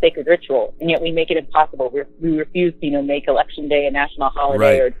is a sacred ritual, and yet we make it impossible. We refuse to, make Election Day a national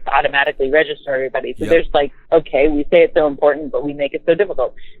holiday or automatically register everybody. So there's okay, we say it's so important, but we make it so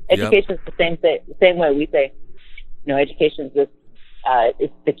difficult. Education is the same way. We say, education is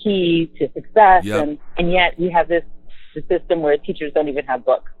it's the key to success, and yet we have the system where teachers don't even have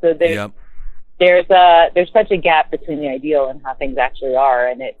books. So there's such a gap between the ideal and how things actually are,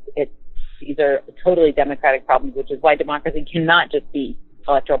 and these are totally democratic problems, which is why democracy cannot just be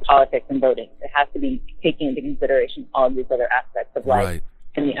electoral politics and voting. It has to be taking into consideration all of these other aspects of life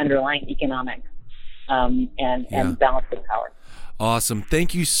and the underlying economics and balance of power. Awesome.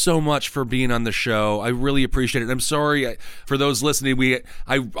 Thank you so much for being on the show. I really appreciate it. I'm sorry for those listening.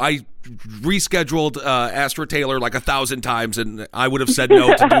 I rescheduled Astra Taylor 1,000 times, and I would have said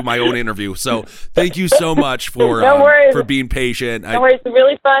no to do my own interview. So thank you so much for being patient. No worries. It's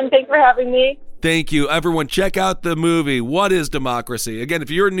really fun. Thanks for having me. Thank you. Everyone, check out the movie, What is Democracy? Again,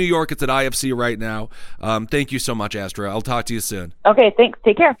 if you're in New York, it's at IFC right now. Thank you so much, Astra. I'll talk to you soon. Okay, thanks.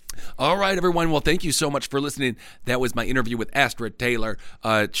 Take care. All right, everyone. Well, thank you so much for listening. That was my interview with Astra Taylor.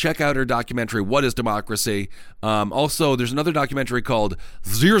 Check out her documentary, What is Democracy? Also, there's another documentary called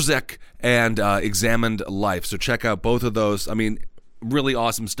Zirzek and Examined Life. So check out both of those. I mean, really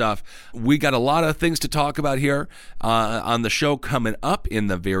awesome stuff. We got a lot of things to talk about here on the show coming up in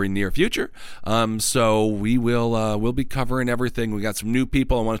the very near future. So we'll be covering everything. We got some new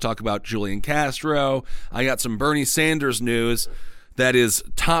people. I want to talk about Julian Castro. I got some Bernie Sanders news. That is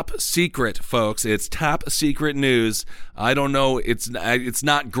top secret, folks. It's top secret news. I don't know. It's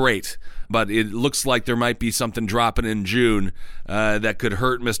not great, but it looks like there might be something dropping in June that could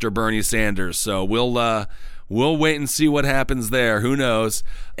hurt Mr. Bernie Sanders. So we'll wait and see what happens there. Who knows?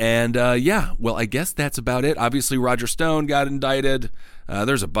 And well, I guess that's about it. Obviously, Roger Stone got indicted.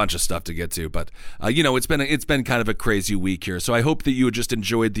 There's a bunch of stuff to get to, but it's been kind of a crazy week here. So I hope that you just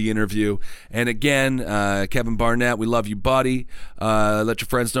enjoyed the interview. And again, Kevin Barnett, we love you, buddy. Let your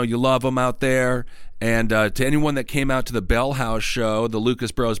friends know you love them out there. And to anyone that came out to the Bell House show, the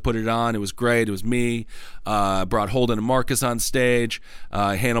Lucas Bros put it on. It was great. It was me. Brought Holden and Marcus on stage.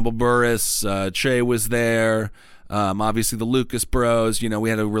 Hannibal Buress, Che was there. Obviously the Lucas Bros. We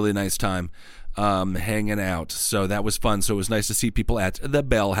had a really nice time hanging out. So that was fun. So it was nice to see people at the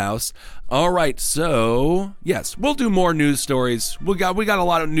Bell House. All right. So yes, we'll do more news stories. We got a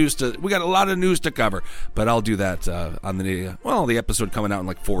lot of news to cover, but I'll do that on the episode coming out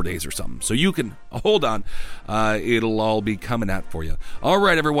in 4 days or something. So you can hold on. It'll all be coming out for you. All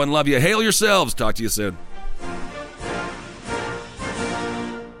right, everyone. Love you. Hail yourselves. Talk to you soon.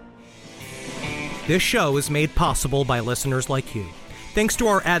 This show is made possible by listeners like you. Thanks to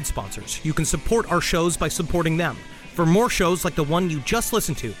our ad sponsors, you can support our shows by supporting them. For more shows like the one you just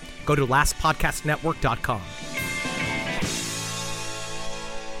listened to, go to lastpodcastnetwork.com.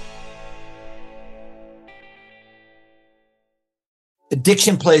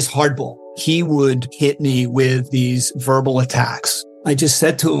 Addiction plays hardball. He would hit me with these verbal attacks. I just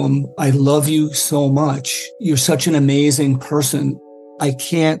said to him, I love you so much. You're such an amazing person. I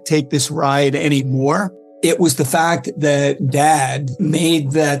can't take this ride anymore. It was the fact that Dad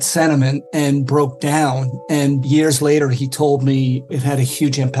made that sentiment and broke down. And years later, he told me it had a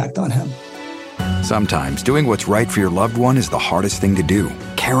huge impact on him. Sometimes doing what's right for your loved one is the hardest thing to do.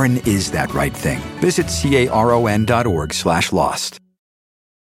 Karen is that right thing. Visit caron.org/lost.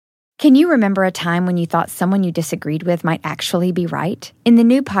 Can you remember a time when you thought someone you disagreed with might actually be right? In the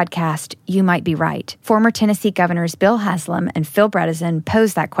new podcast, You Might Be Right, former Tennessee Governors Bill Haslam and Phil Bredesen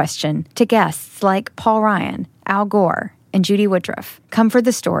pose that question to guests like Paul Ryan, Al Gore, and Judy Woodruff. Come for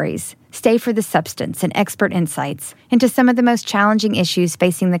the stories, stay for the substance and expert insights into some of the most challenging issues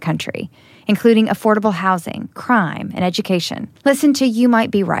facing the country, including affordable housing, crime, and education. Listen to You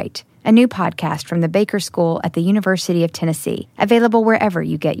Might Be Right, a new podcast from the Baker School at the University of Tennessee, available wherever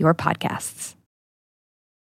you get your podcasts.